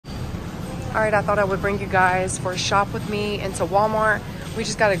All right, I thought I would bring you guys for a shop with me into Walmart. We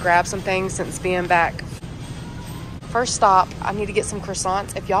just got to grab some things since being back. First stop, I need to get some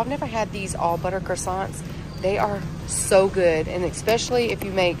croissants. If y'all have never had these all butter croissants, they are so good. And especially if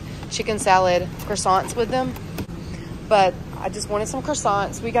you make chicken salad croissants with them. But I just wanted some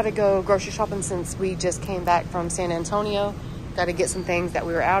croissants. We got to go grocery shopping since we just came back from San Antonio. Got to get some things that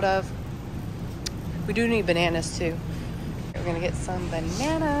we were out of. We do need bananas too. We're gonna get some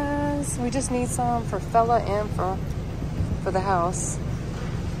bananas. We just need some for Fella and for the house.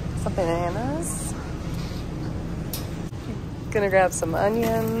 Some bananas. Gonna grab some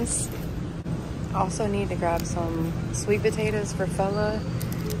onions. Also need to grab some sweet potatoes for Fella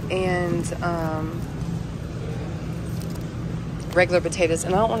and regular potatoes.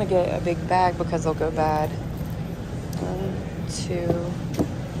 And I don't want to get a big bag because they'll go bad. 1, 2,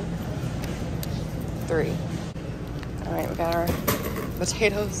 3. All right, we got our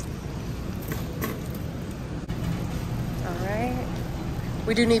potatoes. All right.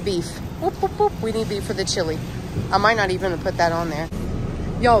 We do need beef. Whoop, whoop, whoop. We need beef for the chili. I might not even put that on there.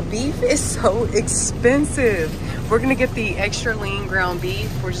 Y'all, beef is so expensive. We're gonna get the extra lean ground beef.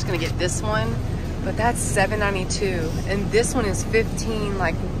 We're just gonna get this one, but that's $7.92, and this one is $15.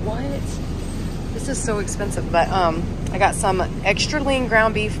 Like, what? This is so expensive. But I got some extra lean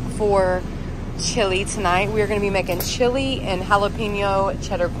ground beef for chili tonight. We are going to be making chili and jalapeno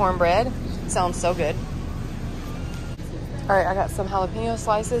cheddar cornbread. Sounds so good. All right, I got some jalapeno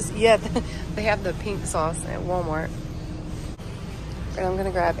slices. Yeah, they have the pink sauce at Walmart. And I'm going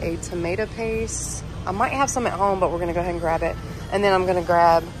to grab a tomato paste. I might have some at home, but we're going to go ahead and grab it. And then I'm going to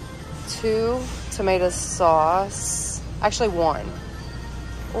grab 2 tomato sauce. Actually, 1.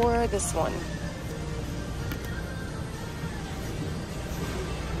 Or this one.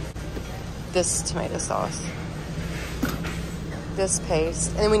 This tomato sauce, this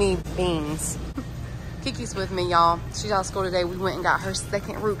paste, and then we need beans. Kiki's with me, y'all. She's out of school today. We went and got her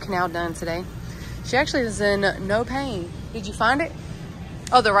second root canal done today. She actually is in no pain. Did you find it?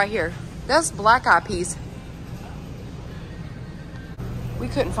 Oh, they're right here. That's black eyed peas. We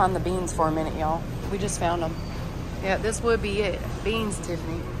couldn't find the beans for a minute, y'all. We just found them. Yeah, this would be it. Beans,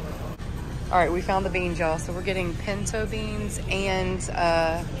 Tiffany. All right, we found the beans, y'all. So we're getting pinto beans and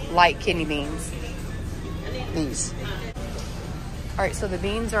light kidney beans. These. All right, so the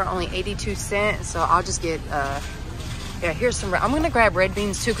beans are only 82 cents. So I'll just get, yeah, here's some, I'm gonna grab red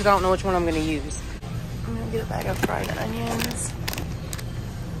beans too because I don't know which one I'm gonna use. I'm gonna get a bag of fried onions.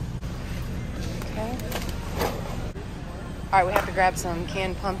 Okay. All right, we have to grab some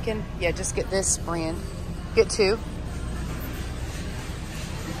canned pumpkin. Yeah, just get this brand. Get 2.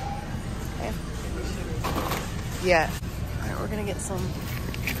 Yeah. All right, we're gonna get some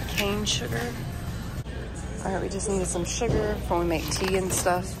cane sugar. All right, we just needed some sugar for when we make tea and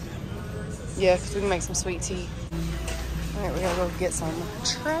stuff. Yeah, because we can make some sweet tea. All right, we gotta go get some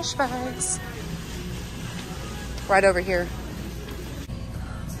trash bags. Right over here.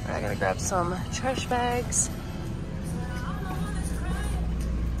 All right, I gotta grab some trash bags.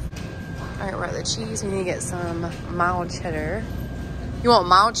 All right, we're at the cheese. We need to get some mild cheddar. You want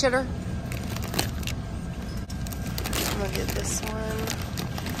mild cheddar? I'm gonna get this one.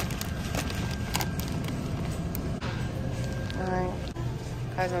 All right,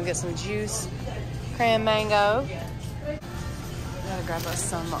 guys, I'm gonna get some juice, cran mango. Gotta grab us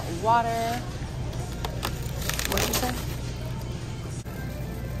some water. What did you say?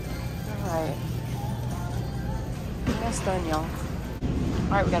 All right, that's done, y'all.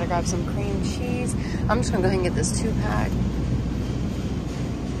 All right, we gotta grab some cream cheese. I'm just gonna go ahead and get this 2-pack.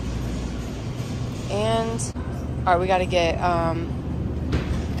 And all right, we gotta get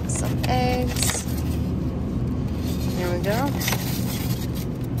some eggs. Here we go.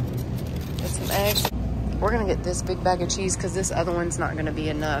 Get some eggs. We're gonna get this big bag of cheese because this other one's not gonna be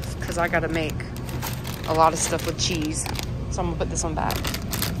enough because I gotta make a lot of stuff with cheese. So I'm gonna put this one back.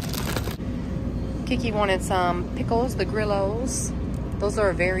 Kiki wanted some pickles, the Grillos. Those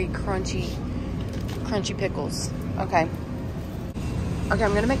are very crunchy pickles. Okay. Okay,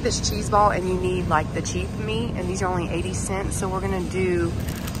 I'm gonna make this cheese ball and you need like the cheap meat and these are only 80 cents. So we're gonna do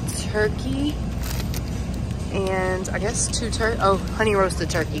turkey and I guess 2 honey roasted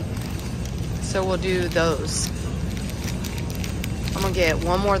turkey. So we'll do those. I'm gonna get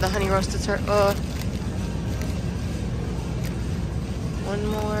 1 more of the honey roasted turkey. 1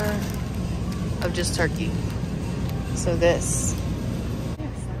 more of just turkey. So this.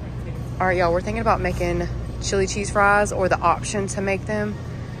 All right, y'all, we're thinking about making chili cheese fries or the option to make them,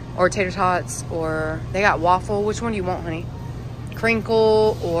 or tater tots, or they got waffle. Which one do you want, honey?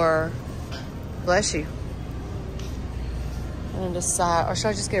 Crinkle or bless you. I'm gonna decide, or should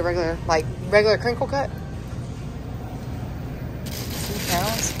I just get a regular crinkle cut? 2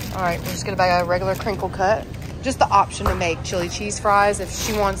 pounds. All right, we're just gonna buy a regular crinkle cut. Just the option to make chili cheese fries if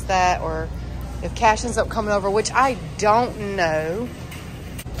she wants that, or if Cash ends up coming over, which I don't know.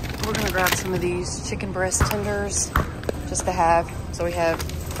 We're gonna grab some of these chicken breast tenders just to have. So we have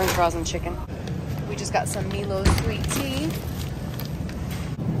french fries and chicken. We just got some Milo sweet tea.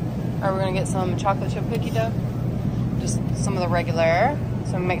 All right, we're gonna get some chocolate chip cookie dough. Just some of the regular.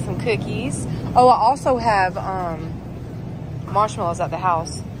 So I'm gonna make some cookies. Oh, I also have marshmallows at the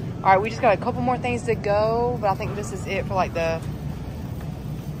house. All right, we just got a couple more things to go, but I think this is it for like the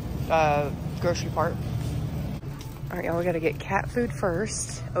grocery part. All right, y'all, we gotta get cat food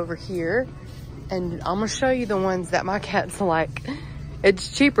first over here. And I'm gonna show you the ones that my cats like.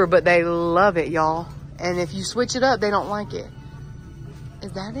 It's cheaper, but they love it, y'all. And if you switch it up, they don't like it.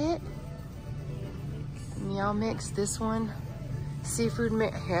 Is that it? Meow mix, this one. Seafood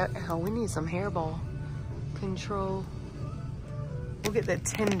mix. Oh, we need some hairball control. We'll get the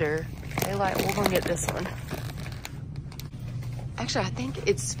tender. We're gonna get this one. Actually, I think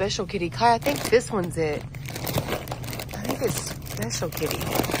it's Special Kitty. Kai, I think this one's it. I think it's Special Kitty.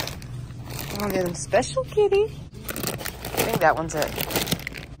 I'm gonna get them Special Kitty. I think that one's it.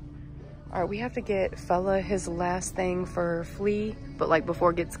 All right, we have to get Fella his last thing for Flea, but like before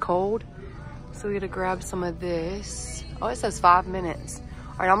it gets cold. So we gotta grab some of this. Oh, it says 5 minutes.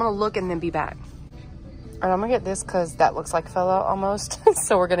 All right, I'm gonna look and then be back. All right, I'm gonna get this because that looks like Fella almost.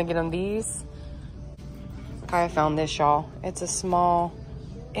 So we're gonna get him these. I found this, y'all. It's a small.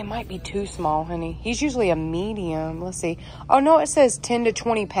 It might be too small, honey. He's usually a medium. Let's see. Oh no, it says 10 to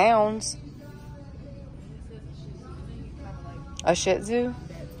 20 pounds. A Shih Tzu?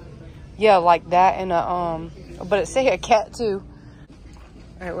 Yeah, like that and a, but it say a cat too.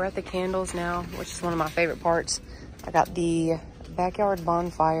 All right, we're at the candles now, which is one of my favorite parts. I got the backyard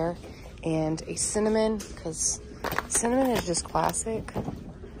bonfire and a cinnamon, because cinnamon is just classic.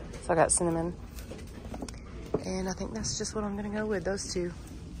 So I got cinnamon. And I think that's just what I'm gonna go with, those two.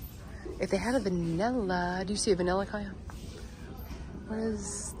 If they had a vanilla, do you see a vanilla, Kaya? What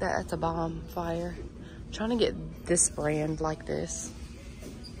is that? That's a bonfire. I'm trying to get this brand like this.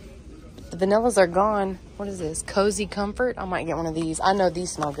 The vanillas are gone. What is this? Cozy Comfort? I might get one of these. I know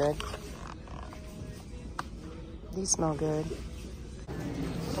these smell good. These smell good.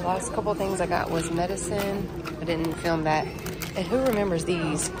 The last couple things I got was medicine. I didn't film that. And who remembers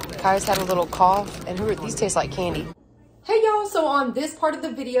these? Kaya's had a little cough. And these taste like candy. Hey y'all, so on this part of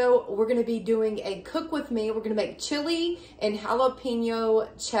the video, we're gonna be doing a cook with me. We're gonna make chili and jalapeno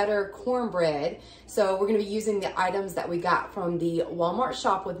cheddar cornbread. So we're gonna be using the items that we got from the Walmart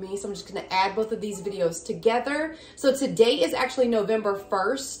shop with me. So I'm just gonna add both of these videos together. So today is actually November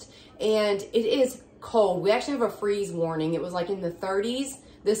 1st and it is cold. We actually have a freeze warning. It was like in the 30s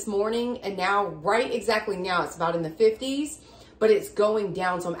this morning and now, right exactly now, it's about in the 50s. But it's going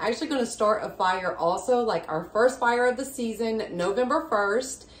down. So I'm actually gonna start a fire also, like our first fire of the season, November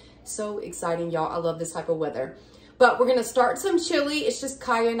 1st. So exciting, y'all. I love this type of weather. But we're gonna start some chili. It's just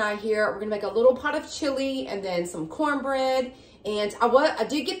Kaya and I here. We're gonna make a little pot of chili and then some cornbread. And I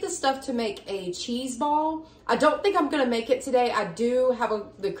did get the stuff to make a cheese ball. I don't think I'm gonna make it today. I do have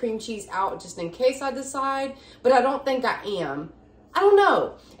the cream cheese out just in case I decide, but I don't think I am. I don't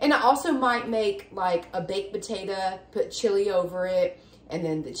know. And I also might make like a baked potato, put chili over it, and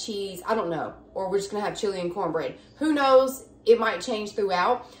then the cheese. I don't know. Or we're just gonna have chili and cornbread. Who knows? It might change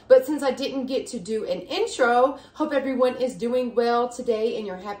throughout. But since I didn't get to do an intro, hope everyone is doing well today and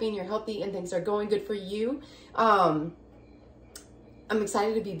you're happy and you're healthy and things are going good for you. I'm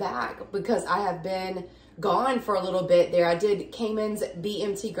excited to be back because I have been gone for a little bit there. I did Cayman's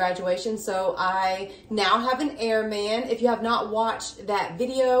BMT graduation, so I now have an airman. If you have not watched that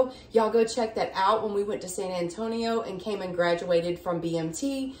video, y'all go check that out when we went to San Antonio and Cayman graduated from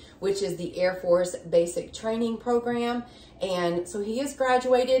BMT, which is the Air Force Basic Training Program. And so he has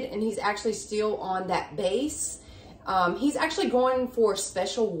graduated and he's actually still on that base. He's actually going for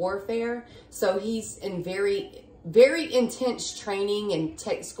special warfare. So he's in very intense training and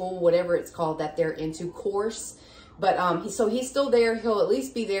tech school, whatever it's called that they're into course. But so he's still there. He'll at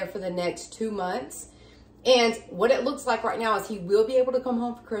least be there for the next 2 months. And what it looks like right now is he will be able to come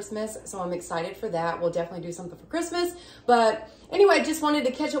home for Christmas. So I'm excited for that. We'll definitely do something for Christmas. But anyway, I just wanted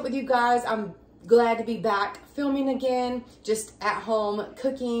to catch up with you guys. I'm glad to be back filming again, just at home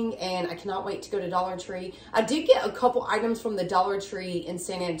cooking, and I cannot wait to go to Dollar Tree. I did get a couple items from the Dollar Tree in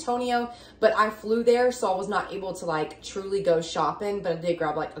San Antonio, but I flew there, so I was not able to like truly go shopping, but I did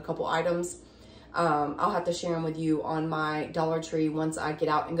grab like a couple items. I'll have to share them with you on my Dollar Tree once I get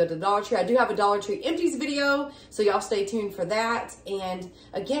out and go to the Dollar Tree. I do have a Dollar Tree empties video, so y'all stay tuned for that. And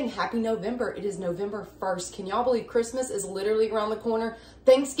again, happy November. It is November 1st. Can y'all believe Christmas is literally around the corner?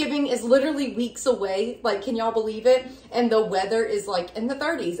 Thanksgiving is literally weeks away. Like, can y'all believe it? And the weather is like in the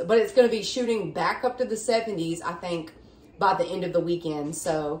 30s, but it's going to be shooting back up to the 70s, I think, by the end of the weekend.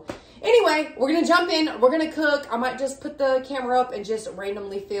 So anyway, we're going to jump in. We're going to cook. I might just put the camera up and just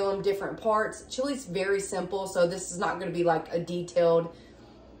randomly film different parts. Chili's very simple, so this is not going to be like a detailed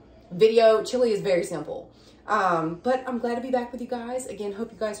video. Chili is very simple. But I'm glad to be back with you guys. Again,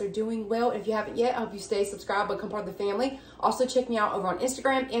 hope you guys are doing well. And if you haven't yet, I hope you stay subscribed, become part of the family. Also, check me out over on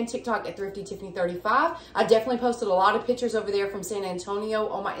Instagram and TikTok at ThriftyTiffany35. I definitely posted a lot of pictures over there from San Antonio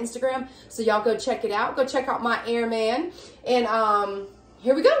on my Instagram. So y'all go check it out. Go check out my airman. And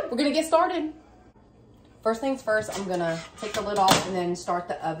here we go. We're going to get started. First things first, I'm going to take the lid off and then start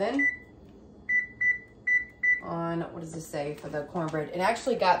the oven on, what does this say for the cornbread? It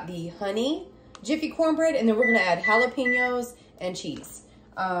actually got the honey Jiffy cornbread, and then we're going to add jalapenos and cheese.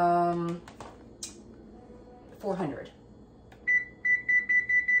 400.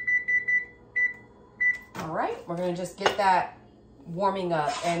 All right, we're going to just get that warming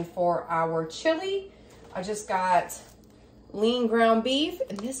up. And for our chili, I just got lean ground beef,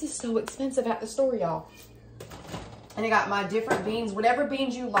 and this is so expensive at the store, y'all. And I got my different beans, whatever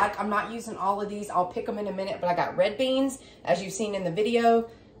beans you like. I'm not using all of these. I'll pick them in a minute, but I got red beans, as you've seen in the video,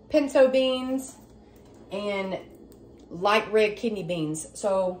 pinto beans, and light red kidney beans.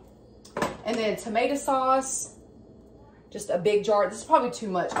 So, and then tomato sauce, just a big jar. This is probably too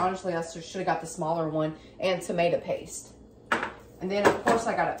much. Honestly, I should have got the smaller one, and tomato paste. And then, of course,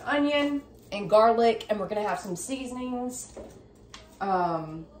 I got an onion and garlic, and we're going to have some seasonings,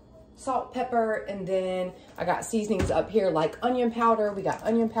 salt, pepper, and then I got seasonings up here like onion powder. We got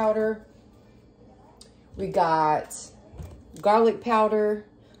onion powder. We got garlic powder.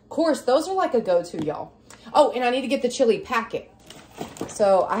 Of course, those are like a go-to, y'all. Oh, and I need to get the chili packet.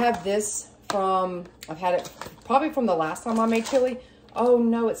 So I have this from, I've had it probably from the last time I made chili. Oh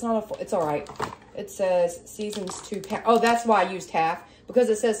no, it's not a, it's all right. It says seasons 2 pound. Oh, that's why I used half, because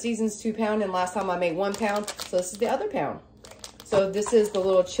it says seasons 2 pound and last time I made 1 pound. So this is the other pound. So this is the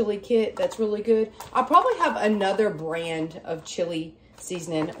little chili kit. That's really good. I'll probably have another brand of chili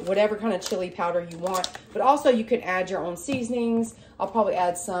seasoning, whatever kind of chili powder you want. But also you can add your own seasonings. I'll probably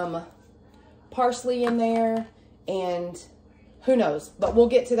add some parsley in there, and who knows, but we'll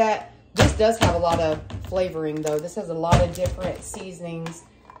get to that. This does have a lot of flavoring though. This has a lot of different seasonings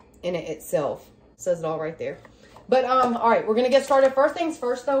in it itself. It says it all right there. But all right, we're gonna get started. First things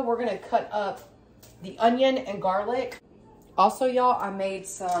first though, we're gonna cut up the onion and garlic. Also, y'all, I made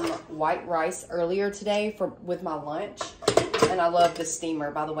some white rice earlier today with my lunch. And I love the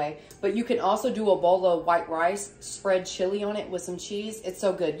steamer, by the way. But you can also do a bowl of white rice, spread chili on it with some cheese. It's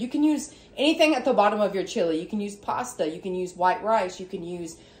so good. You can use anything at the bottom of your chili. You can use pasta. You can use white rice. You can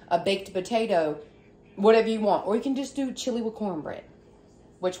use a baked potato, whatever you want. Or you can just do chili with cornbread,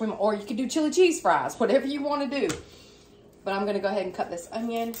 or you can do chili cheese fries, whatever you want to do. But I'm going to go ahead and cut this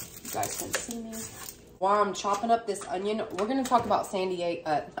onion. You guys can see me. While I'm chopping up this onion, we're going to talk about San Diego.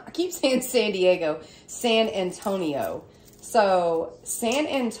 I keep saying San Diego, San Antonio. So San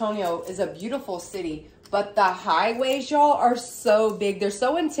Antonio is a beautiful city, but the highways, y'all, are so big. They're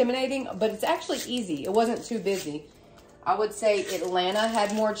so intimidating, but it's actually easy. It wasn't too busy. I would say Atlanta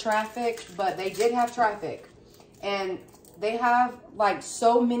had more traffic, but they did have traffic. And they have like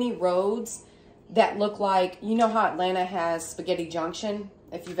so many roads that look like, you know how Atlanta has Spaghetti Junction?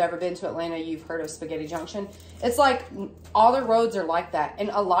 If you've ever been to Atlanta, you've heard of Spaghetti Junction. It's like all the roads are like that. And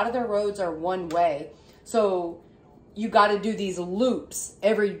a lot of their roads are one way. So you got to do these loops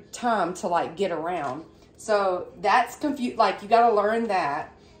every time to like get around. So that's confused. Like you got to learn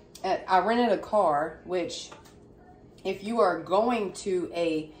that. I rented a car, which if you are going to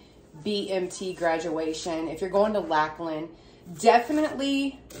a BMT graduation, if you're going to Lackland,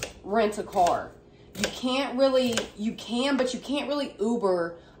 definitely rent a car. You can, but you can't really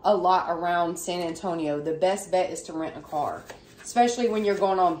Uber a lot around San Antonio. The best bet is to rent a car, especially when you're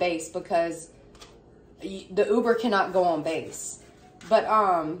going on base, because the Uber cannot go on base. But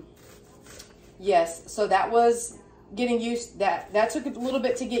yes, so that was getting used, that took a little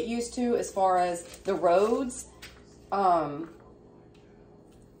bit to get used to as far as the roads. But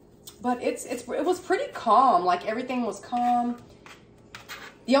it was pretty calm. Like everything was calm.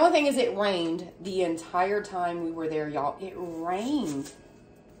 The only thing is it rained the entire time we were there, y'all. It rained.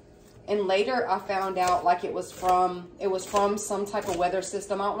 And later I found out like it was from some type of weather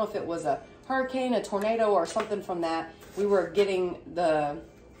system. I don't know if it was a hurricane, a tornado, or something from that. We were getting the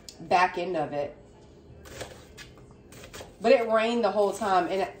back end of it. But it rained the whole time,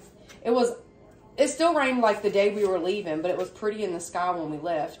 and it still rained like the day we were leaving, but it was pretty in the sky when we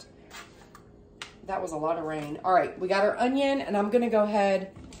left. That was a lot of rain. All right, we got our onion, and I'm gonna go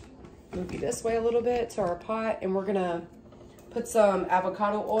ahead, move you this way a little bit to our pot, and we're gonna put some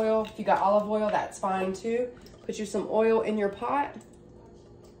avocado oil. If you got olive oil, that's fine too. Put you some oil in your pot,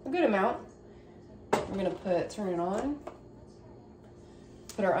 a good amount. We're gonna turn it on.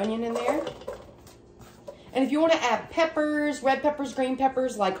 Put our onion in there. And if you want to add peppers, red peppers, green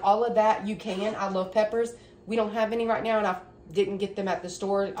peppers, like all of that, you can. I love peppers. We don't have any right now, and I didn't get them at the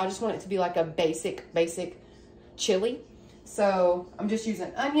store. I just want it to be like a basic chili. So I'm just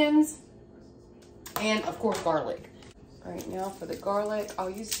using onions and of course garlic. All right, now for the garlic,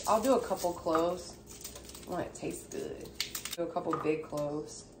 I'll do a couple cloves. I want it to taste good. Do a couple big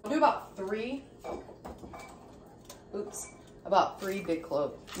cloves. I'll do about three big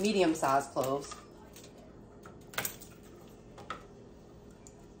cloves, medium-sized cloves.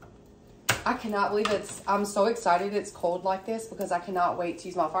 I cannot believe I'm so excited it's cold like this because I cannot wait to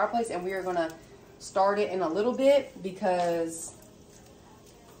use my fireplace, and we are gonna start it in a little bit because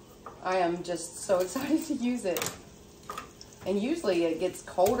I am just so excited to use it. And usually it gets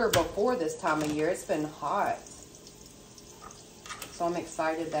colder before this time of year. It's been hot. So I'm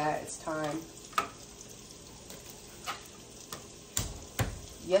excited that it's time.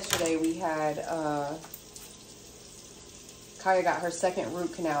 Yesterday we had, Kaya got her second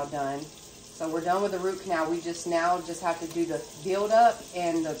root canal done. So we're done with the root canal. We now just have to do the build up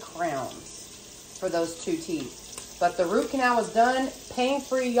and the crowns for those two teeth. But the root canal was done,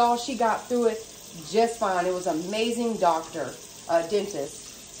 pain-free, y'all. She got through it just fine. It was an amazing doctor,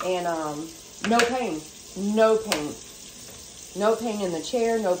 dentist, and no pain. No pain in the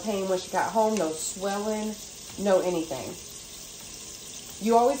chair, no pain when she got home, no swelling, no anything.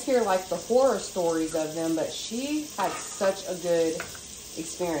 You always hear like the horror stories of them, but she had such a good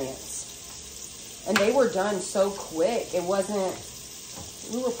experience. And they were done so quick. It wasn't,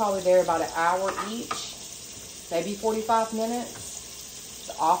 we were probably there about an hour each, maybe 45 minutes.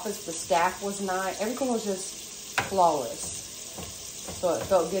 The office, the staff was nice. Everything was just flawless. So it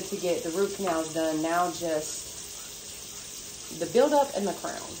felt good to get the root canals done. Now just the build up and the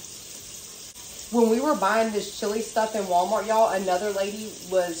crown. When we were buying this chili stuff in Walmart, y'all, another lady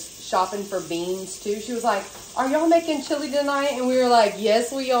was shopping for beans too. She was like, are y'all making chili tonight? And we were like,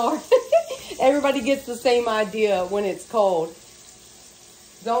 yes, we are. Everybody gets the same idea when it's cold.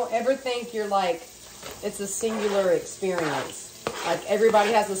 Don't ever think you're like, it's a singular experience. Like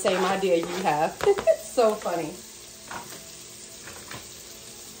everybody has the same idea you have. It's so funny.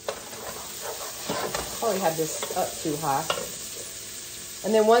 Probably had this up too high.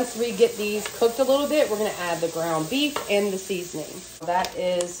 And then once we get these cooked a little bit, we're going to add the ground beef and the seasoning. That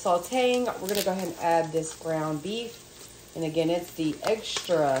is sauteing. We're going to go ahead and add this ground beef. And again, it's the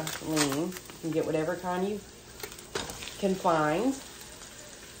extra lean. You can get whatever kind you can find.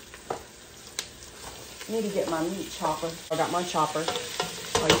 I need to get my meat chopper. I got my chopper.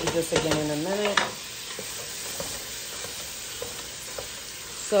 I'll use this again in a minute.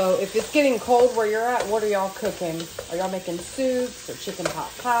 So if it's getting cold where you're at, what are y'all cooking? Are y'all making soups or chicken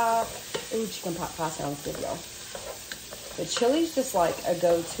pot pie? Ooh, chicken pot pie sounds good, y'all. The chili's just like a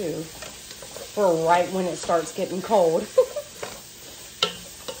go-to for right when it starts getting cold.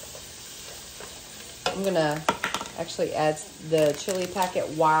 I'm gonna actually add the chili packet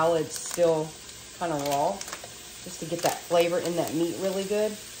while it's still kind of raw, just to get that flavor in that meat really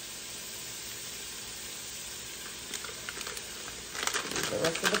good. The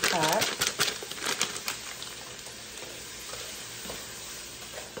rest of the pack.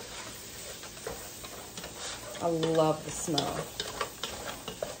 I love the smell.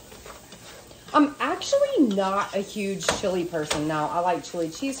 I'm actually not a huge chili person now. I like chili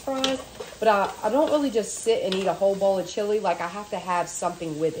cheese fries, but I don't really just sit and eat a whole bowl of chili. Like I have to have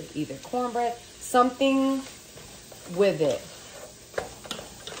something with it, either cornbread, something with it.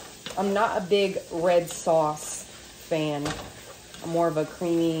 I'm not a big red sauce fan. I'm more of a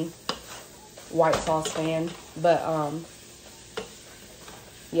creamy white sauce fan, but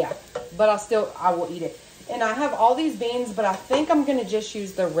yeah, but I will eat it. And I have all these beans, but I think I'm gonna just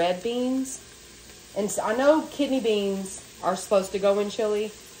use the red beans. And so I know kidney beans are supposed to go in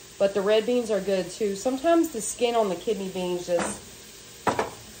chili, but the red beans are good too. Sometimes the skin on the kidney beans just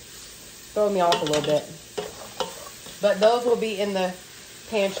throw me off a little bit. But those will be in the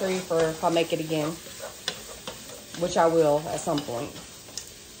pantry for if I make it again, which I will at some point.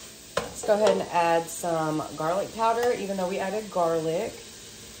 Let's go ahead and add some garlic powder, even though we added garlic.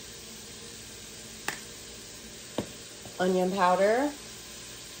 Onion powder,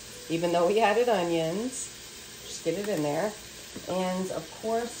 even though we added onions. Just just get it in there. And of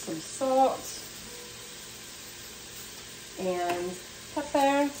course, some salt and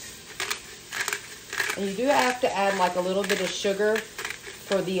pepper. And you do have to add like a little bit of sugar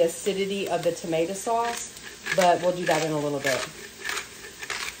for the acidity of the tomato sauce, but we'll do that in a little bit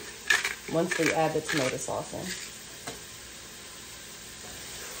once we add the tomato sauce in.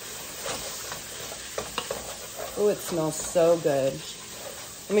 Oh, it smells so good.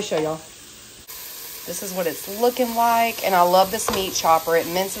 Let me show y'all. This is what it's looking like, and I love this meat chopper. It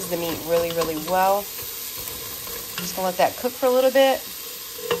minces the meat really, really well. I'm just gonna let that cook for a little bit.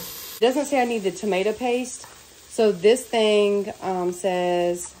 It doesn't say I need the tomato paste. So this thing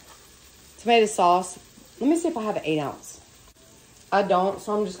says tomato sauce. Let me see if I have an 8 ounce. I don't,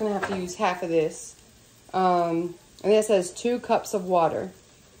 so I'm just gonna have to use half of this. And it says 2 cups of water.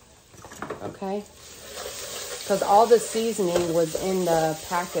 Okay. Because all the seasoning was in the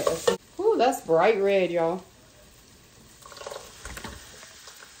packet. Ooh, that's bright red, y'all.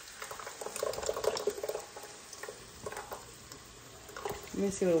 Let me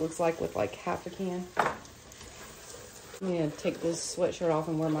see what it looks like with like half a can. I'm gonna take this sweatshirt off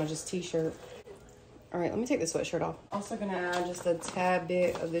and wear my just t-shirt. All right, let me take the sweatshirt off. Also gonna add just a tad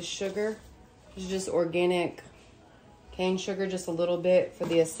bit of this sugar. It's just organic cane sugar, just a little bit for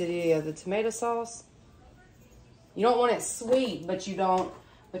the acidity of the tomato sauce. You don't want it sweet, but you want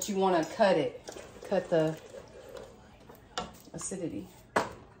to cut the acidity.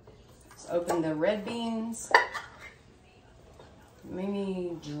 Let's open the red beans.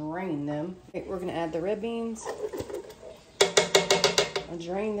 Maybe drain them. Okay, we're gonna add the red beans. I'll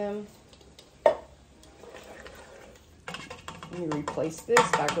drain them. Let me replace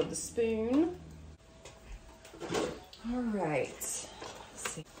this back with the spoon. All right, let's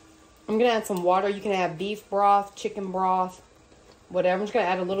see. I'm gonna add some water. You can add beef broth, chicken broth, whatever. I'm just gonna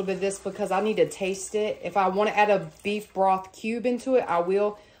add a little bit of this because I need to taste it. If I want to add a beef broth cube into it, I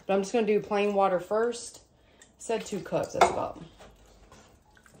will, but I'm just gonna do plain water first. I said 2 cups, that's about.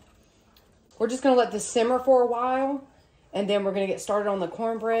 We're just gonna let this simmer for a while, and then we're gonna get started on the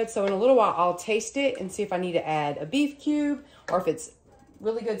cornbread. So in a little while, I'll taste it and see if I need to add a beef cube or if it's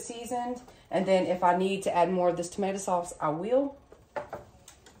really good seasoned. And then if I need to add more of this tomato sauce, I will.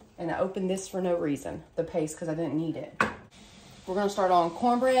 And I opened this for no reason, the paste, because I didn't need it. We're gonna start on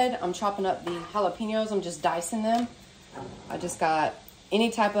cornbread. I'm chopping up the jalapenos. I'm just dicing them. I just got any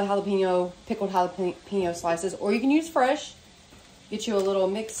type of jalapeno, pickled jalapeno slices, or you can use fresh. Get you a little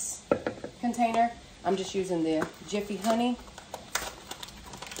mix container. I'm just using the Jiffy Honey.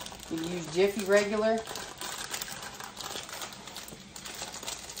 You can use Jiffy regular.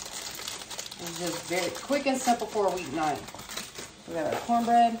 It's just very quick and simple for a weeknight. We got our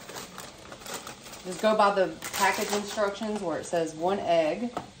cornbread. Just go by the package instructions where it says 1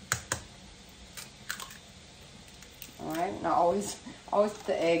 egg. All right, now always put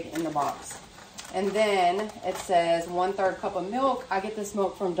the egg in the box. And then it says 1/3 cup of milk. I get this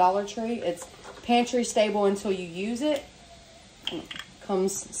milk from Dollar Tree. It's pantry stable until you use it. It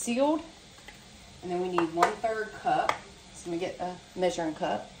comes sealed. And then we need 1/3 cup. So let me get a measuring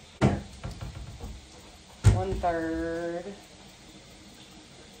cup.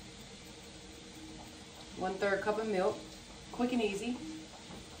 1/3 cup of milk, quick and easy.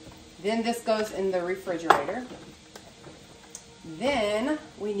 Then this goes in the refrigerator. Then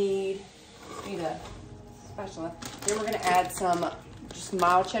we need a spatula. Then we're gonna add some just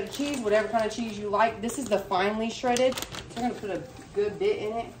mild cheddar cheese, whatever kind of cheese you like. This is the finely shredded. So we're gonna put a good bit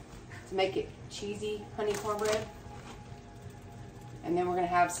in it to make it cheesy honey cornbread. And then we're gonna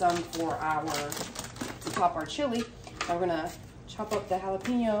have some for to top our chili. Now we're gonna chop up the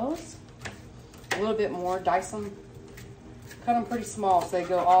jalapenos a little bit more, dice them, cut them pretty small so they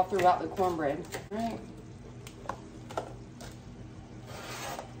go all throughout the cornbread. All right.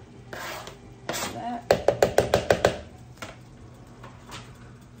 That.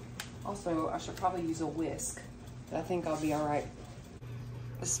 Also, I should probably use a whisk, but I think I'll be all right.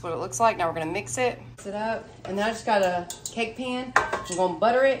 This is what it looks like. Now we're gonna mix it up, and then I just got a cake pan. I'm gonna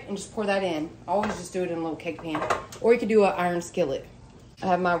butter it and just pour that in. I always just do it in a little cake pan, or you could do an iron skillet. I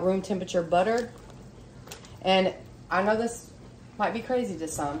have my room temperature butter, and I know this might be crazy to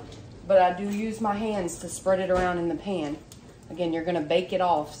some, but I do use my hands to spread it around in the pan. Again, you're gonna bake it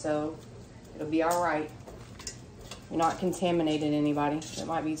off, so it'll be all right. You're not contaminating anybody. It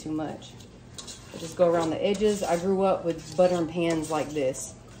might be too much. But just go around the edges. I grew up with buttering pans like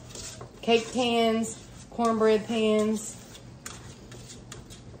this. Cake pans, cornbread pans.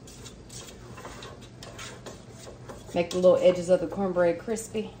 Make the little edges of the cornbread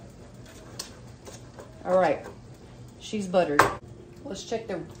crispy. All right, she's buttered. Let's check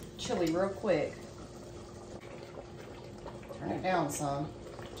the chili real quick. Turn it down some.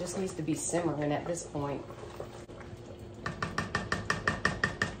 Just needs to be simmering at this point.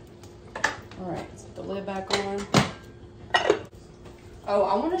 All right, let's put the lid back on. Oh,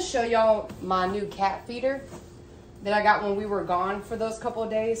 I want to show y'all my new cat feeder that I got when we were gone for those couple of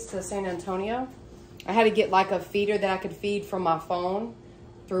days to San Antonio. I had to get like a feeder that I could feed from my phone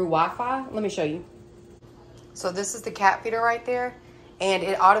through Wi-Fi. Let me show you. So this is the cat feeder right there, and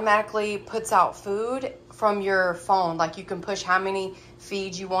it automatically puts out food from your phone. Like you can push how many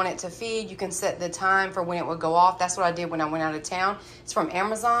feeds you want it to feed. You can set the time for when it would go off. That's what I did when I went out of town. It's from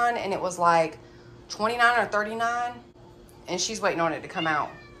Amazon, and it was like $29 or $39, and she's waiting on it to come out.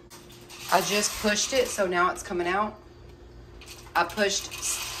 I just pushed it, so now it's coming out. I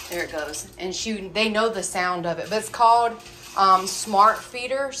pushed, there it goes. And they know the sound of it, but it's called Smart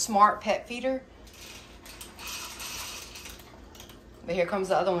Feeder, Smart Pet Feeder. But here comes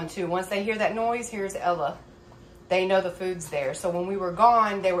the other one too. Once they hear that noise, here's Ella. They know the food's there. So when we were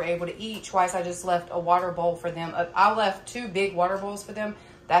gone, they were able to eat. Twice I just left a water bowl for them. I left 2 big water bowls for them.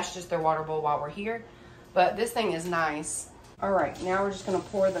 That's just their water bowl while we're here. But this thing is nice. All right, now we're just gonna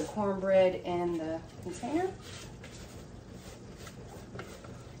pour the cornbread in the container.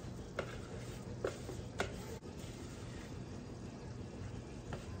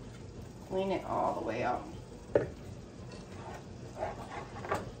 Clean it all the way out.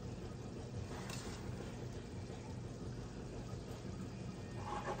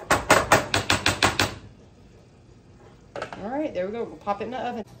 All right, there we go. We'll pop it in the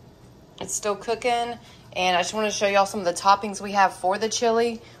oven. It's still cooking, and I just want to show y'all some of the toppings we have for the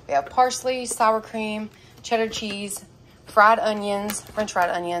chili. We have parsley, sour cream, cheddar cheese, fried onions, French fried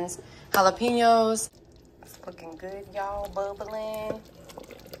onions, jalapenos. It's looking good, y'all, bubbling.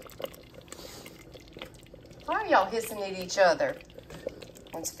 Why are y'all hissing at each other?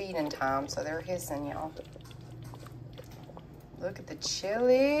 It's feeding time, so they're hissing, y'all. Look at the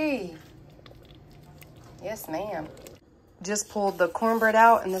chili. Yes, ma'am. Just pulled the cornbread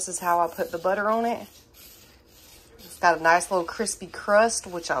out, and this is how I put the butter on it. It's got a nice little crispy crust,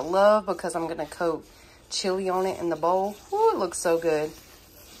 which I love because I'm gonna coat chili on it in the bowl. Ooh, it looks so good.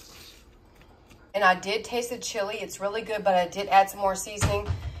 And I did taste the chili. It's really good, but I did add some more seasoning.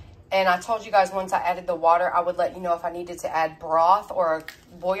 And I told you guys once I added the water, I would let you know if I needed to add broth or a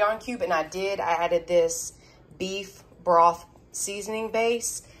bouillon cube, and I did. I added this beef broth seasoning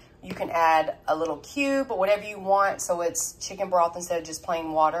base. You can add a little cube or whatever you want, so it's chicken broth instead of just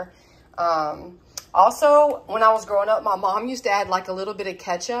plain water. Also, when I was growing up, my mom used to add like a little bit of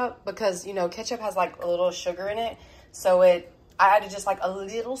ketchup because, you know, ketchup has like a little sugar in it. So I added just like a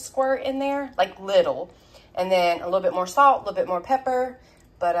little squirt in there, like little. And then a little bit more salt, a little bit more pepper.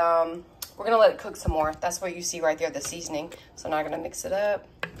 But we're gonna let it cook some more. That's what you see right there, the seasoning. So now I'm gonna mix it up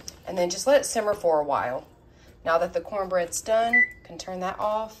and then just let it simmer for a while. Now that the cornbread's done, can turn that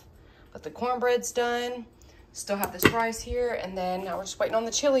off. But the cornbread's done. Still have this rice here, and then now we're just waiting on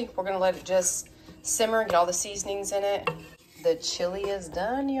the chili. We're gonna let it just simmer, get all the seasonings in it. The chili is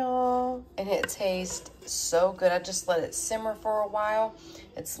done, y'all, and it tastes so good. I just let it simmer for a while.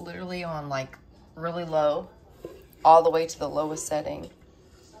 It's literally on like really low, all the way to the lowest setting.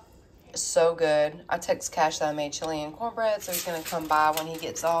 So good. I text Cash that I made chili and cornbread, so he's gonna come by when he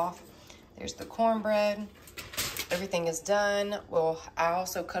gets off. There's the cornbread. Everything is done. Well, I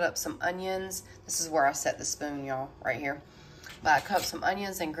also cut up some onions. This is where I set the spoon, y'all, right here. But I cut up some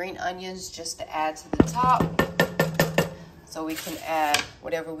onions and green onions just to add to the top. So we can add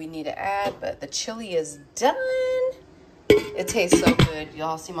whatever we need to add. But the chili is done. It tastes so good.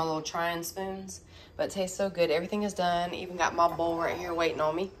 Y'all see my little trying spoons? But it tastes so good. Everything is done. Even got my bowl right here waiting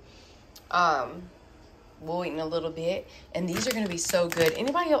on me. We'll wait in a little bit. And these are going to be so good.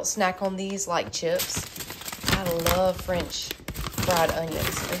 Anybody else snack on these like chips? I love French fried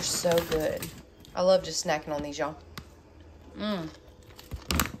onions. They're so good. I love just snacking on these, y'all.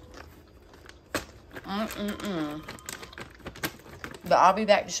 But I'll be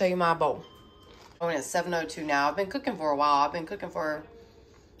back to show you my bowl. Oh, and it's 7:02 now. I've been cooking for a while. I've been cooking for an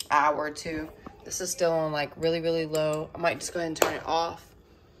hour or two. This is still on like really, really low. I might just go ahead and turn it off.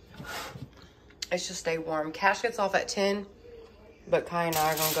 It's just stay warm. Cash gets off at 10, but Kai and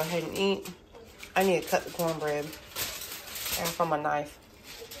I are gonna go ahead and eat. I need to cut the cornbread. And from my knife.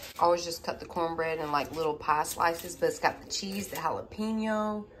 I always just cut the cornbread in like little pie slices, but it's got the cheese, the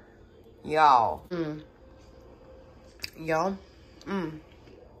jalapeno. Y'all. Y'all.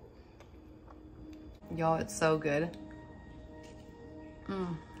 Y'all, it's so good.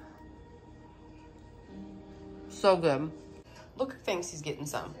 So good. Look who thinks he's getting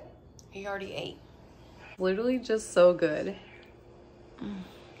some. He already ate. Literally just so good.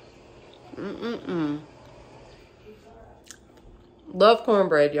 Love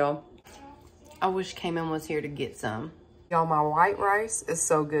cornbread, y'all. I wish Cayman was here to get some. Y'all, my white rice is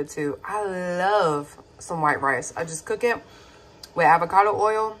so good too. I love some white rice. I just cook it with avocado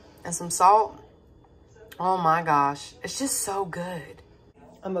oil and some salt. Oh my gosh, it's just so good.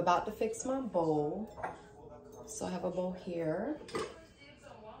 I'm about to fix my bowl. So I have a bowl here.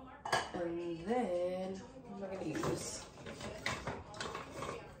 And then, what am I gonna use?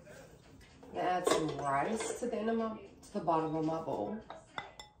 I'm gonna add some rice to the bottom of my bowl.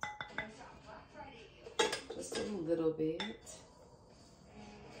 Just a little bit.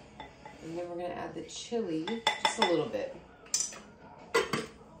 And then we're gonna add the chili, just a little bit.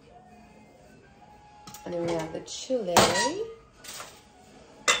 And then we add the chili.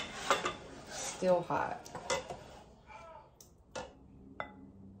 Still hot.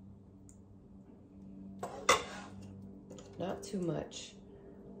 Not too much.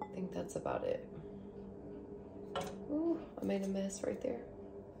 I think that's about it. Ooh, I made a mess right there.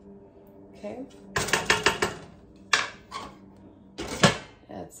 Okay.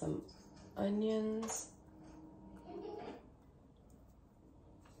 Add some onions.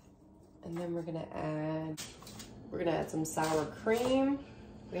 And then we're gonna add some sour cream.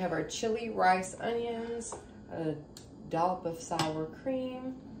 We have our chili, rice, onions, a dollop of sour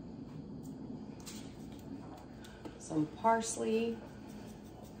cream, some parsley.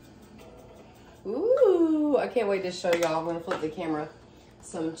 Ooh, I can't wait to show y'all. I'm gonna flip the camera.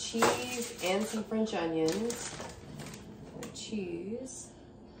 Some cheese and some French onions. Cheese,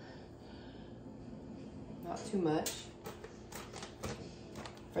 not too much.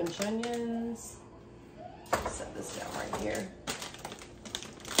 French onions. Set this down right here.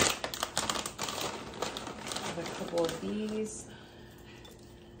 Have a couple of these.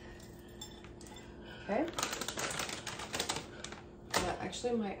 Okay. That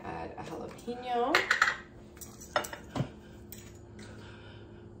actually might add a jalapeno.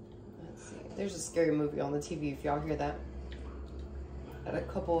 Let's see. There's a scary movie on the TV if y'all hear that. Add a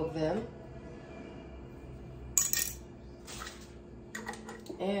couple of them.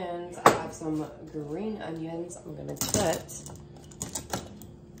 And I have some green onions I'm gonna cut.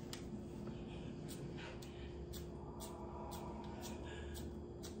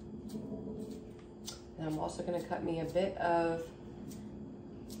 And I'm also gonna cut me a bit of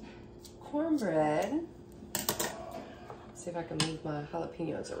cornbread. See if I can move my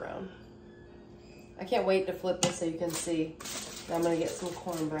jalapenos around. I can't wait to flip this so you can see. I'm gonna get some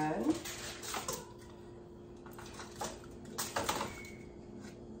cornbread.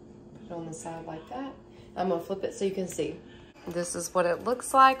 Put it on the side like that. I'm gonna flip it so you can see. This is what it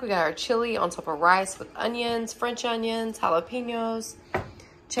looks like. We got our chili on top of rice with onions, French onions, jalapenos,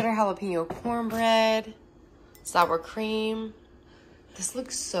 cheddar jalapeno cornbread, sour cream. This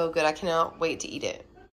looks so good. I cannot wait to eat it.